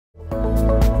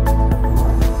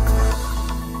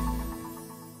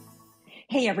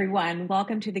Hey everyone,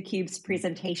 welcome to theCUBE's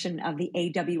presentation of the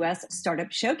AWS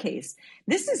Startup Showcase.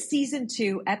 This is season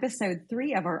 2, episode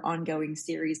 3 of our ongoing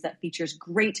series that features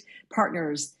great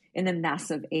partners in the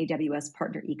massive AWS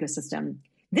partner ecosystem.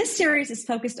 This series is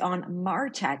focused on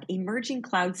MarTech, emerging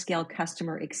cloud scale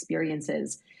customer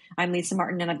experiences. I'm Lisa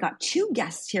Martin and I've got 2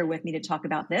 guests here with me to talk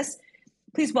about this.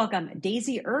 Please welcome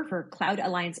Daisy Urfer, Cloud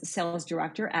Alliance Sales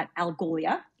Director at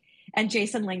Algolia, and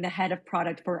Jason Ling, the head of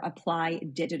product for Apply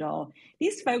Digital.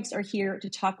 These folks are here to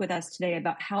talk with us today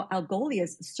about how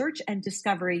Algolia's search and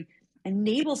discovery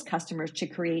enables customers to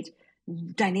create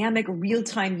dynamic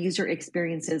real-time user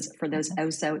experiences for those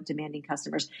oh-so demanding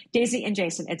customers. Daisy and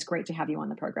Jason, it's great to have you on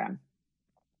the program.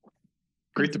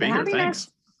 Great to be here, thanks.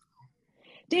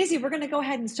 Daisy, we're going to go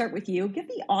ahead and start with you. Give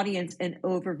the audience an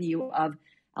overview of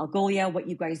Algolia, what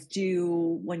you guys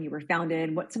do, when you were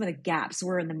founded, what some of the gaps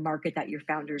were in the market that your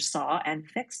founders saw and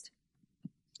fixed.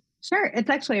 Sure. It's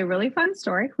actually a really fun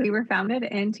story. We were founded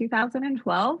in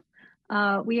 2012.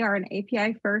 We are an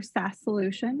API-first SaaS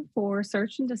solution for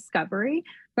search and discovery,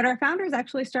 but our founders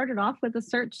actually started off with a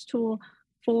search tool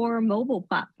for mobile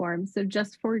platforms, so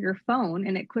just for your phone,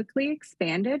 and it quickly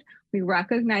expanded. We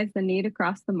recognized the need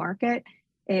across the market.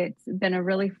 It's been a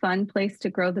really fun place to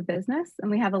grow the business,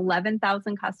 and we have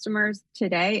 11,000 customers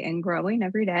today and growing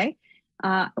every day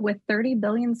with 30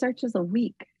 billion searches a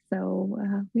week.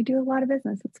 So we do a lot of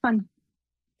business. It's fun.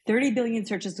 30 billion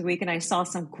searches a week, and I saw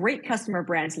some great customer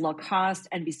brands, Lacoste,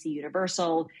 NBC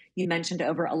Universal. You mentioned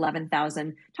over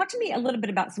 11,000. Talk to me a little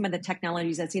bit about some of the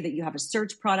technologies. I see that you have a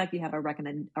search product, you have a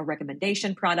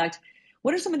recommendation product.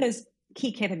 What are some of those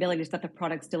key capabilities that the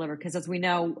products deliver? Because as we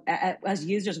know, as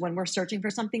users, when we're searching for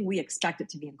something, we expect it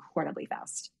to be incredibly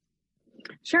fast.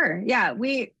 Sure. Yeah.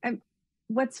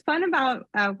 What's fun about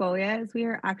Algolia is we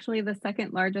are actually the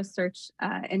second largest search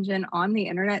engine on the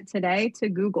internet today to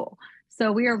Google.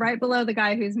 So we are right below the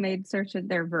guy who's made search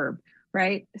their verb,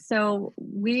 right? So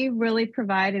we really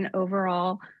provide an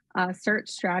overall search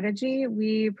strategy.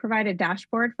 We provide a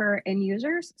dashboard for our end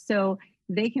users, so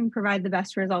they can provide the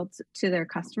best results to their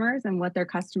customers and what their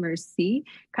customers see.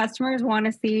 Customers want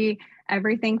to see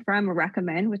everything from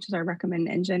recommend, which is our recommend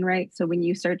engine, right? So when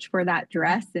you search for that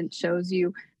dress, it shows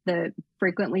you the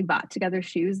frequently bought together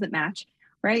shoes that match,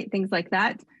 right? Things like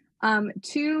that.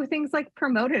 To things like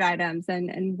promoted items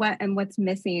and what's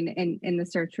missing in the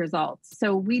search results.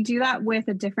 So we do that with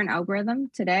a different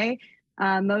algorithm today.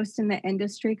 Most in the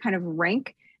industry kind of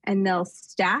rank and they'll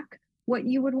stack what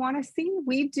you would want to see.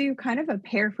 We do kind of a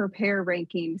pair for pair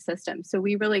ranking system. So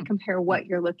we really compare what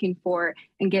you're looking for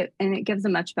and it gives a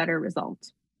much better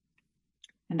result.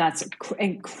 And that's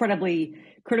incredibly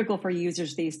critical for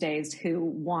users these days who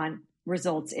want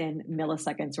results in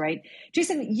milliseconds, right?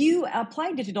 Jason,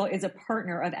 Apply Digital is a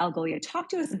partner of Algolia. Talk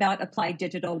to us about Apply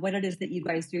Digital, what it is that you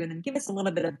guys do, and then give us a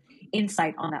little bit of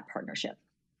insight on that partnership.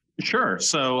 Sure.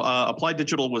 So Apply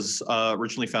Digital was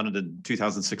originally founded in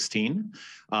 2016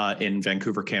 in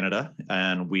Vancouver, Canada,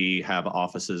 and we have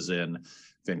offices in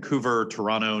Vancouver,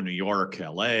 Toronto, New York,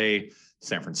 LA,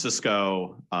 San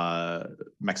Francisco,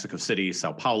 Mexico City,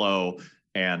 Sao Paulo,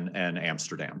 and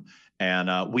Amsterdam.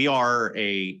 And we are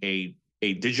a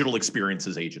digital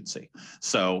experiences agency.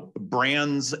 So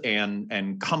brands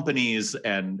and companies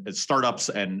and startups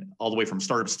and all the way from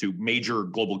startups to major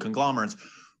global conglomerates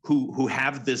who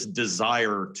have this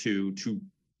desire to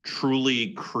truly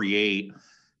create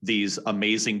these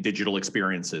amazing digital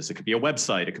experiences. It could be a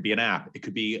website, it could be an app, it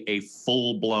could be a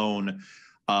full-blown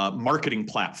marketing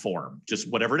platform, just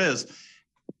whatever it is.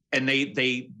 And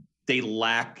they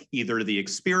lack either the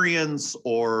experience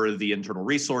or the internal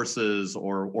resources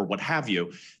or what have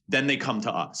you. Then they come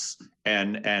to us,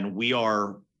 and we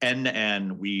are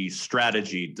end-to-end. We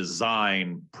strategy,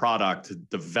 design, product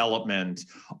development,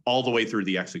 all the way through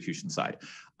the execution side.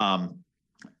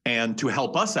 And to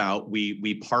help us out,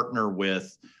 we partner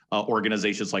with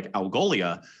organizations like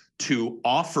Algolia to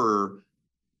offer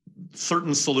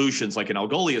certain solutions, like in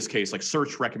Algolia's case, like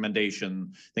search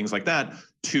recommendation, things like that,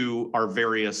 to our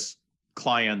various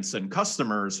clients and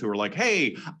customers who are like,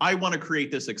 hey, I want to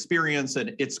create this experience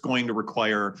and it's going to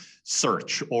require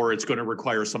search or it's going to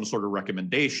require some sort of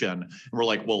recommendation. And we're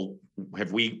like, well,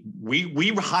 we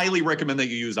highly recommend that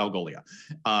you use Algolia.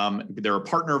 They're a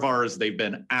partner of ours. They've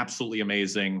been absolutely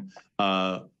amazing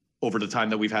over the time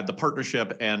that we've had the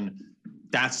partnership, and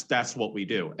that's what we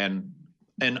do. And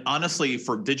honestly,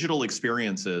 for digital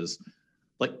experiences,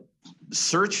 like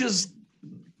search is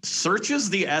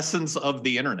the essence of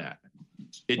the internet.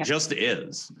 It just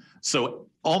is. So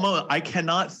almost, I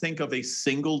cannot think of a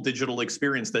single digital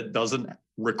experience that doesn't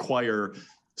require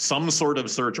some sort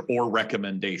of search or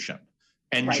recommendation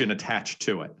engine attached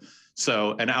to it.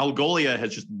 So, and Algolia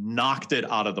has just knocked it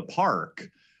out of the park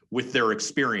with their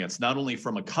experience, not only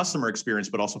from a customer experience,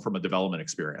 but also from a development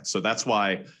experience. So that's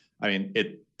why, I mean,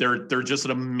 they're just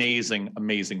an amazing,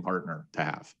 amazing partner to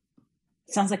have.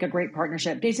 Sounds like a great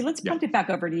partnership. Daisy, let's pump it back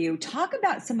over to you. Talk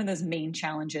about some of those main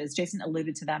challenges, Jason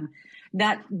alluded to them,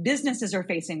 that businesses are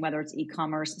facing, whether it's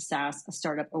e-commerce, SaaS, a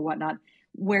startup, or whatnot,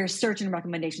 where search and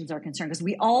recommendations are concerned. Because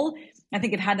we all, I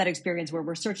think, have had that experience where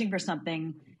we're searching for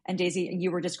something. And Daisy,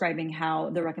 you were describing how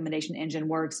the recommendation engine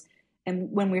works.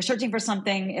 And when we're searching for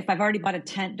something, if I've already bought a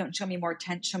tent, don't show me more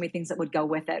tent, show me things that would go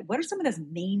with it. What are some of those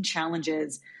main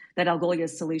challenges that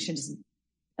Algolia's solution just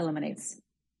eliminates?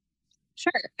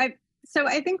 Sure. So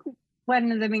I think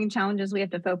one of the main challenges we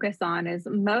have to focus on is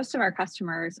most of our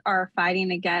customers are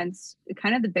fighting against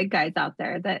kind of the big guys out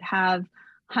there that have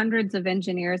hundreds of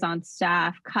engineers on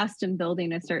staff, custom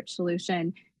building a search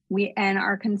solution. And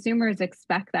our consumers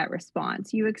expect that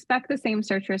response. You expect the same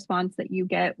search response that you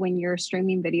get when you're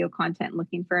streaming video content,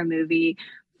 looking for a movie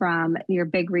from your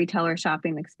big retailer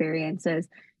shopping experiences.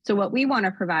 So what we want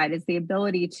to provide is the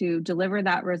ability to deliver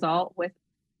that result with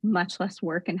much less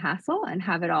work and hassle and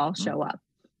have it all show up.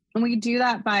 And we do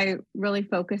that by really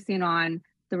focusing on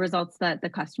the results that the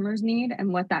customers need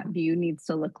and what that view needs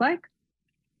to look like.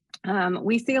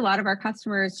 We see a lot of our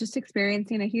customers just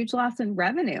experiencing a huge loss in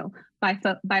revenue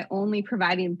by only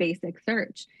providing basic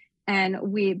search. And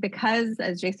because,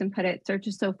 as Jason put it, search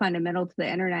is so fundamental to the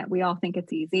internet, we all think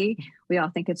it's easy. We all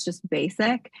think it's just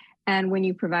basic. And when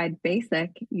you provide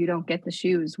basic, you don't get the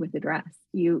shoes with the dress.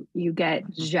 You get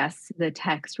just the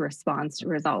text response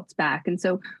results back. And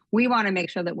so we want to make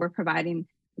sure that we're providing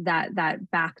that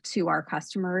back to our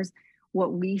customers.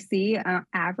 What we see on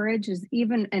average is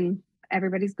and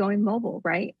everybody's going mobile,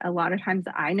 right? A lot of times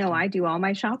I know I do all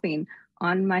my shopping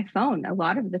on my phone a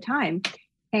lot of the time.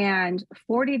 And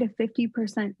 40 to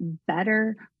 50%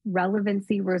 better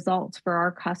relevancy results for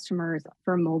our customers,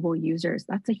 for mobile users.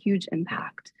 That's a huge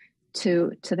impact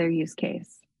to their use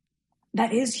case.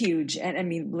 That is huge. And I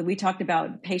mean, we talked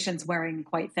about patients wearing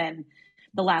quite thin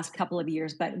the last couple of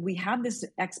years, but we have this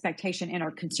expectation in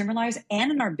our consumer lives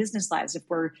and in our business lives, if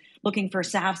we're looking for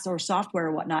SaaS or software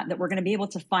or whatnot, that we're going to be able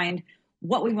to find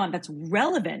what we want that's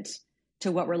relevant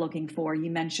to what we're looking for.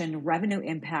 You mentioned revenue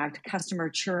impact, customer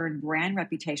churn, brand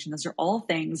reputation. Those are all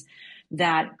things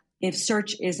that if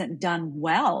search isn't done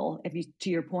well, to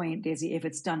your point, Daisy, if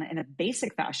it's done in a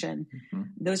basic fashion,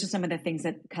 those are some of the things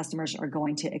that customers are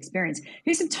going to experience.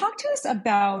 Jason, talk to us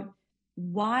about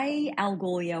why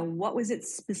Algolia. What was it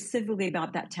specifically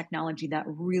about that technology that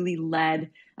really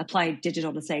led Applied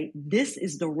Digital to say, this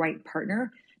is the right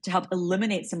partner to help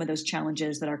eliminate some of those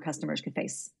challenges that our customers could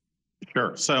face?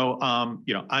 Sure. So, I'm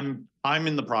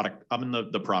in the product. I'm in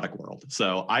the product world.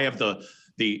 So I have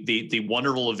the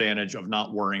wonderful advantage of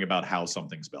not worrying about how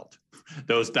something's built.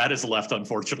 That is left,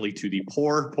 unfortunately, to the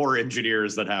poor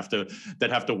engineers that have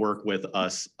to work with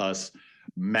us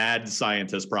mad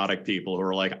scientist product people who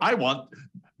are like,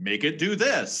 make it do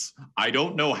this. I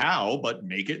don't know how, but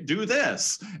make it do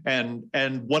this. And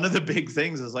one of the big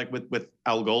things is like with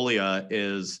Algolia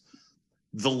is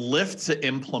the lift to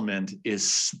implement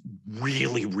is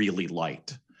really, really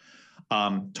light.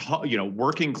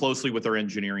 Working closely with our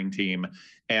engineering team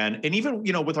and even,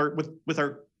 with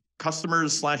our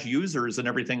customers / users and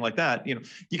everything like that,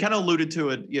 you kind of alluded to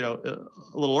it, a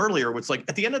little earlier, it's like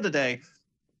at the end of the day,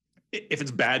 if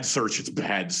it's bad search, it's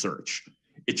bad search.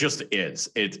 It just is.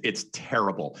 It's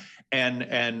terrible.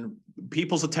 And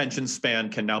people's attention span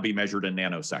can now be measured in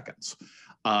nanoseconds.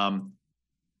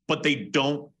 But they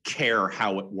don't care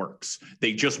how it works.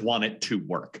 They just want it to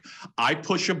work. I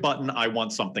push a button, I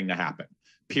want something to happen,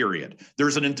 period.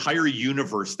 There's an entire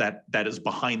universe that is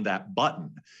behind that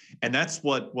button. And that's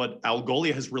what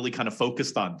Algolia has really kind of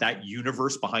focused on, that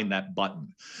universe behind that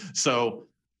button. So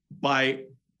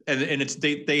there's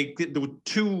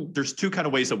two kind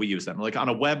of ways that we use them. Like on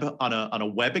a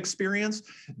web experience,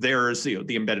 there's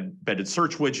the embedded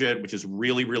search widget, which is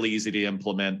really, really easy to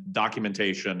implement.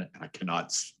 Documentation, I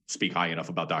cannot speak high enough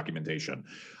about documentation,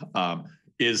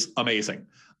 is amazing.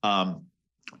 And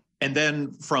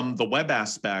then from the web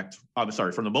aspect,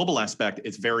 from the mobile aspect,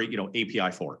 it's very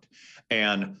API forward.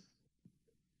 And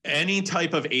any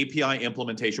type of API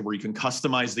implementation where you can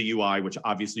customize the UI, which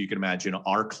obviously you can imagine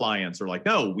our clients are like,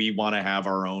 no, we want to have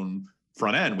our own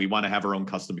front end. We want to have our own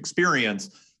custom experience.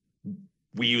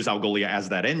 We use Algolia as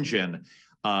that engine.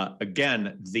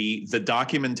 Again, the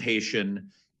documentation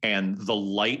and the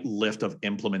light lift of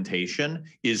implementation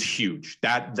is huge.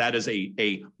 That is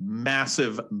a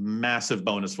massive, massive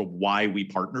bonus for why we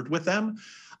partnered with them.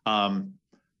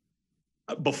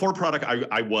 Before product,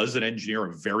 I was an engineer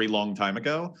a very long time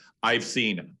ago. I've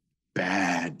seen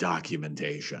bad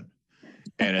documentation.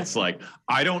 And it's like,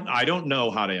 I don't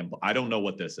know how to, I don't know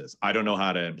what this is. I don't know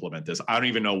how to implement this. I don't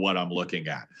even know what I'm looking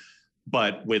at.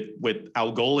 But with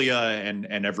Algolia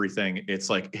and everything, it's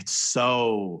like, it's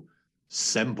so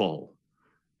simple.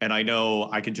 And I know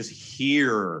I can just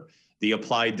hear the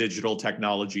applied digital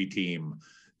technology team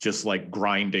just like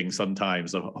grinding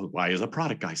sometimes. Why is a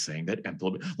product guy saying that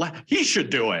implement? He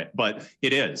should do it, but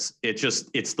it is.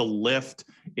 It's the lift,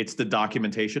 it's the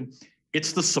documentation,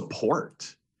 it's the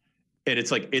support. And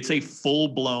it's like, it's a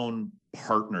full-blown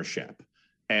partnership.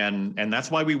 And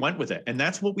that's why we went with it. And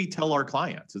that's what we tell our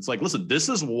clients. It's like, listen, this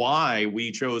is why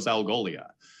we chose Algolia,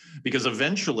 because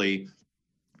eventually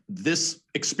this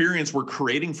experience we're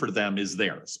creating for them is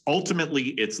theirs. Ultimately,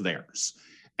 it's theirs.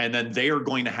 And then they are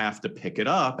going to have to pick it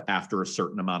up after a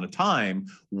certain amount of time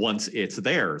once it's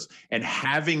theirs. And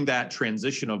having that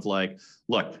transition of like,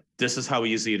 look, this is how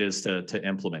easy it is to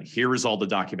implement. Here is all the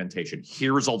documentation.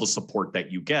 Here is all the support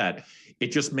that you get. It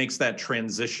just makes that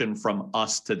transition from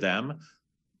us to them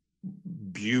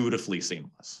beautifully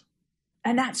seamless.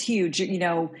 And that's huge. You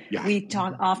know, Yeah. we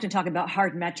often talk about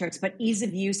hard metrics, but ease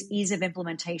of use, ease of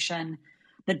implementation,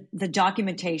 the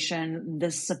documentation, the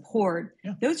support,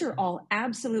 those are all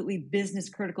absolutely business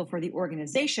critical for the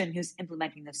organization who's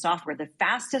implementing the software. The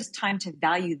fastest time to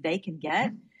value they can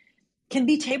get can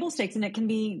be table stakes, and it can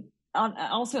be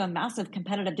also a massive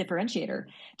competitive differentiator.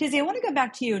 Daisy, I want to go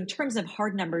back to you in terms of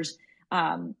hard numbers.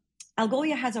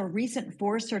 Algolia has a recent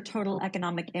Forrester Total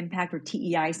Economic Impact, or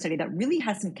TEI, study that really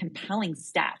has some compelling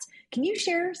stats. Can you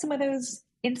share some of those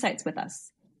insights with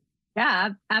us? Yeah,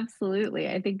 absolutely.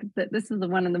 I think that this is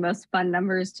one of the most fun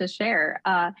numbers to share.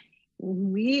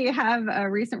 We have a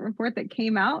recent report that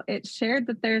came out. It shared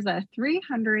that there's a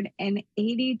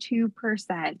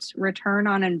 382% return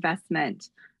on investment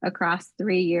across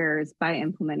 3 years by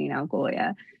implementing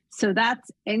Algolia. So that's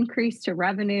increase to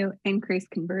revenue, increased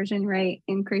conversion rate,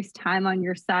 increased time on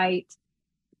your site,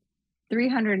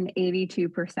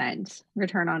 382%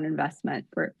 return on investment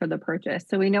for the purchase.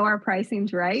 So we know our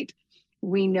pricing's right.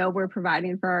 We know we're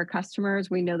providing for our customers.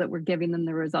 We know that we're giving them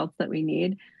the results that we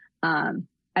need.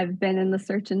 I've been in the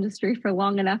search industry for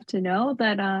long enough to know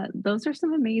that those are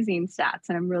some amazing stats,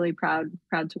 and I'm really proud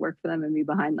to work for them and be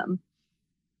behind them.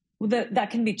 Well, that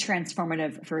can be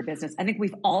transformative for a business. I think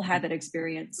we've all had that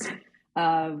experience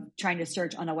of trying to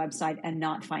search on a website and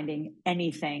not finding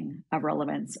anything of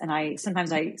relevance. And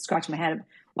sometimes I scratch my head,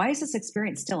 why is this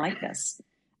experience still like this?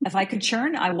 If I could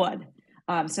churn, I would.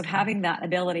 So having that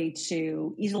ability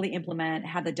to easily implement,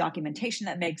 have the documentation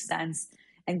that makes sense,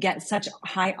 and get such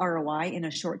high ROI in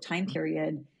a short time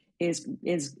period is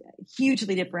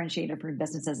hugely differentiated for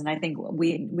businesses. And I think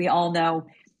we all know,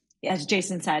 as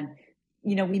Jason said,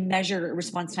 you know, we measure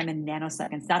response time in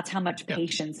nanoseconds. That's how much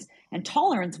patience and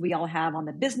tolerance we all have on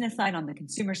the business side, on the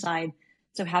consumer side.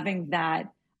 So having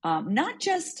that, not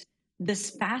just this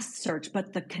fast search,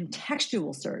 but the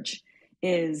contextual search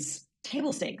is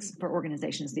table stakes for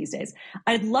organizations these days.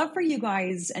 I'd love for you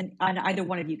guys, and either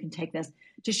one of you can take this,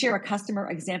 to share a customer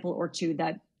example or two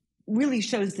that really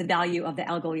shows the value of the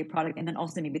Algolia product, and then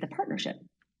also maybe the partnership.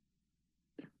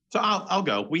 So I'll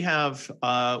go. We have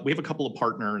a couple of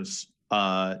partners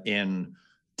in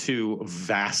two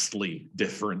vastly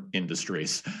different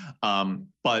industries,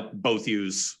 but both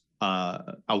use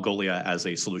Algolia as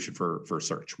a solution for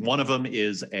search. One of them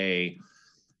is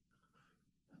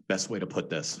best way to put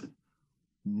this,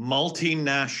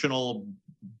 multinational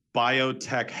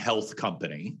biotech health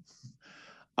company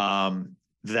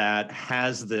that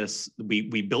has this,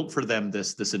 we built for them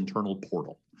this internal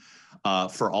portal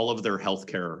for all of their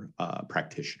healthcare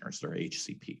practitioners, their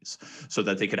HCPs, so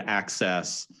that they could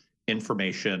access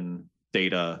information,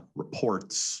 data,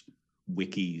 reports,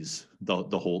 wikis,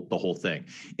 the whole thing.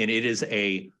 And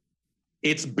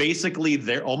it's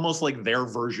basically almost like their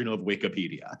version of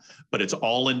Wikipedia, but it's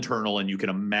all internal, and you can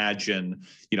imagine,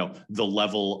 you know, the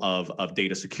level of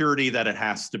data security that it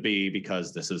has to be,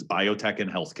 because this is biotech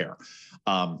and healthcare.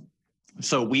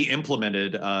 So we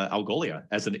implemented Algolia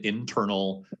as an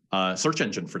internal search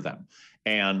engine for them,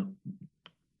 and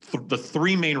the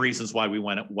three main reasons why we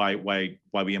recommended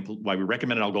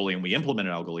Algolia and we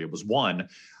implemented Algolia was, one,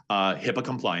 HIPAA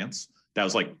compliance. That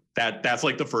was like that's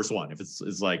like the first one.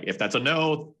 If that's a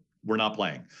no, we're not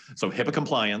playing. So HIPAA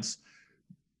compliance,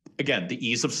 again, the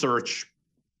ease of search,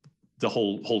 the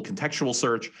whole contextual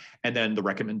search, and then the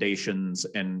recommendations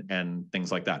and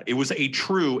things like that. It was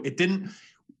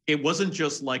it wasn't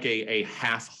just like a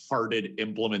half-hearted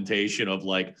implementation of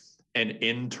like an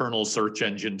internal search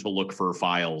engine to look for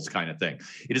files kind of thing.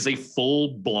 It is a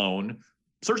full-blown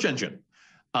search engine,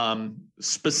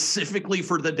 specifically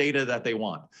for the data that they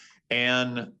want.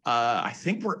 And I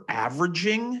think we're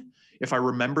averaging, if I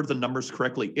remember the numbers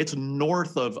correctly, it's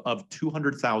north of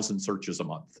 200,000 searches a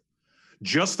month,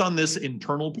 just on this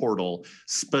internal portal,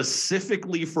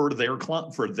 specifically for their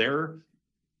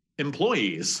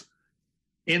employees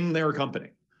in their company.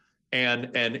 And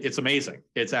it's amazing.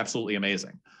 It's absolutely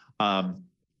amazing. And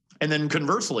then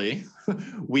conversely,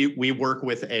 we work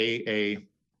with a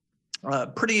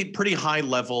pretty high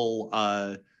level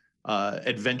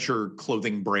adventure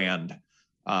clothing brand,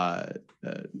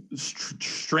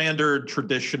 standard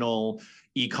traditional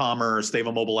e-commerce. They have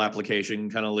a mobile application,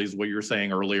 kind of like what you were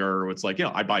saying earlier. It's like,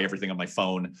 I buy everything on my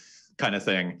phone, kind of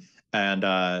thing. And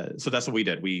so that's what we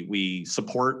did. We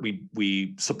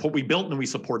built and we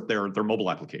support their mobile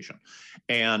application,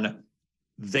 and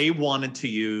they wanted to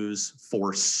use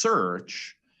for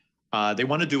search. They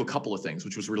want to do a couple of things,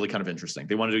 which was really kind of interesting.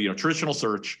 They want to do traditional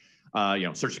search.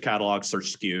 Search the catalog,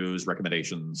 search SKUs,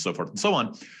 recommendations, so forth and so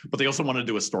on. But they also wanted to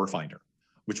do a store finder,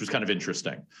 which was kind of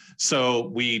interesting. So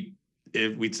we'd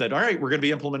said, all right, we're going to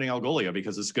be implementing Algolia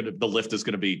because the lift is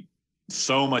going to be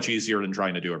so much easier than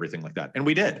trying to do everything like that. And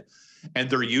we did. And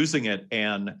they're using it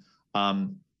and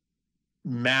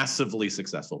massively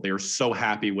successful. They are so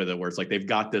happy with it, where it's like they've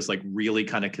got this like really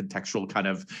kind of contextual kind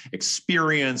of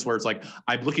experience where it's like,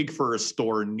 I'm looking for a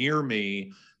store near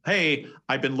me. Hey,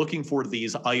 I've been looking for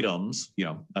these items,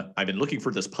 I've been looking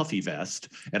for this puffy vest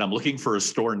and I'm looking for a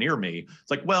store near me.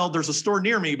 It's like, well, there's a store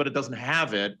near me, but it doesn't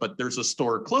have it, but there's a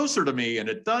store closer to me and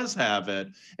it does have it.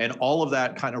 And all of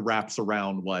that kind of wraps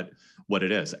around what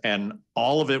it is. And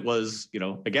all of it was,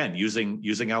 again, using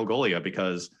Algolia,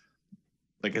 because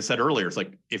like I said earlier, it's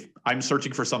like, if I'm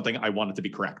searching for something, I want it to be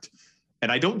correct.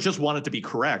 And I don't just want it to be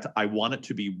correct. I want it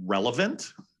to be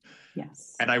relevant.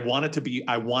 Yes. And I want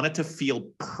it to feel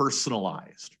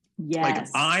personalized. Yes. Like,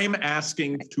 I'm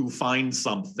asking to find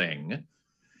something.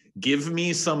 Give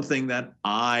me something that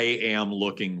I am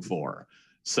looking for.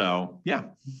 So, yeah.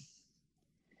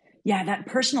 Yeah, that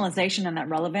personalization and that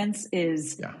relevance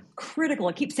is critical.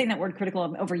 I keep saying that word critical,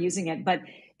 I'm overusing it, but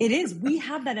it is. We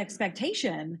have that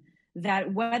expectation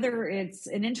that whether it's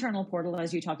an internal portal,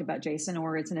 as you talked about, Jason,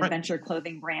 or it's an adventure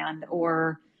clothing brand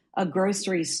or a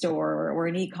grocery store or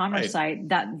an e-commerce site,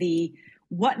 that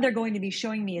what they're going to be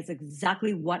showing me is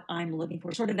exactly what I'm looking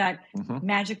for. Sort of that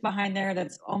magic behind there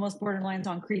that's almost borderlines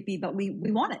on creepy, but we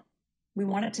want it. We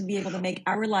want it to be able to make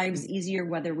our lives easier,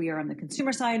 whether we are on the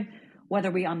consumer side,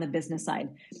 whether we are on the business side.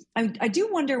 I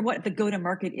do wonder what the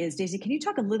go-to-market is. Daisy, can you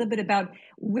talk a little bit about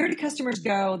where do customers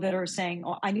go that are saying,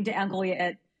 I need to Algolia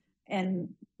it, and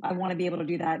I want to be able to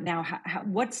do that now?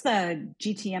 What's the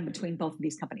GTM between both of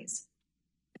these companies?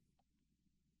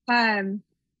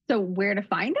 So where to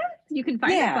find us? You can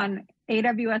find us on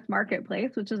AWS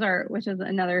Marketplace, which is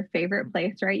another favorite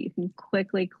place, right? You can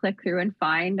quickly click through and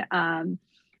find,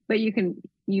 but you can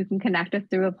connect us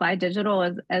through Applied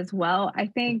Digital as well. I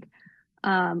think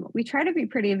we try to be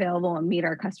pretty available and meet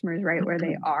our customers right where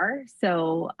they are.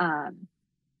 So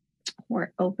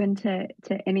we're open to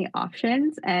any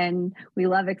options, and we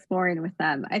love exploring with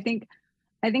them. I think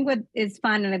what is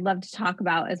fun, and I'd love to talk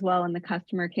about as well in the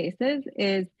customer cases,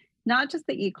 is not just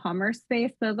the e-commerce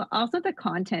space, but also the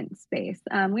content space.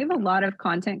 We have a lot of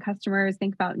content customers.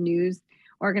 Think about news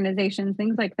organizations,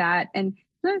 things like that. And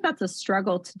sometimes that's a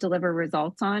struggle to deliver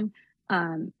results on.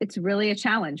 It's really a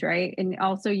challenge, right? And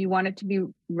also you want it to be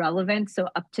relevant, so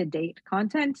up-to-date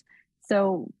content.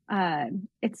 So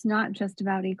it's not just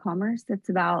about e-commerce. It's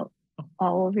about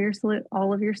all of your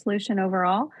solution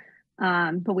overall.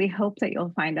 But we hope that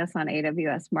you'll find us on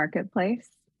AWS Marketplace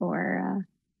or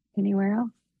anywhere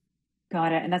else.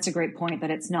 Got it. And that's a great point,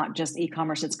 that it's not just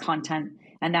e-commerce, it's content.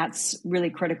 And that's really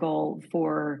critical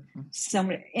for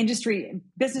some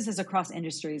businesses across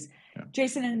industries. Yeah.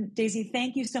 Jason and Daisy,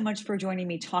 thank you so much for joining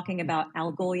me talking about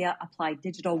Algolia Applied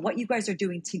Digital, what you guys are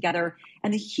doing together,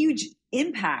 and the huge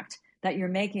impact that you're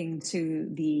making to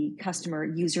the customer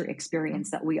user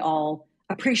experience that we all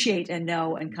appreciate and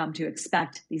know and come to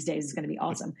expect these days is going to be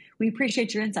awesome. We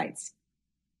appreciate your insights.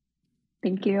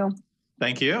 Thank you.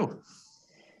 Thank you.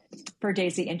 For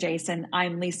Daisy and Jason,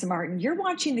 I'm Lisa Martin. You're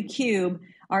watching theCUBE,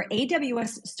 our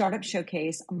AWS Startup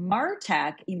Showcase,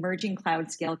 MarTech, Emerging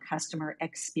Cloud Scale Customer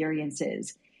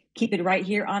Experiences. Keep it right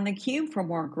here on theCUBE for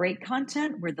more great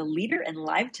content. We're the leader in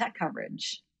live tech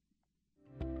coverage.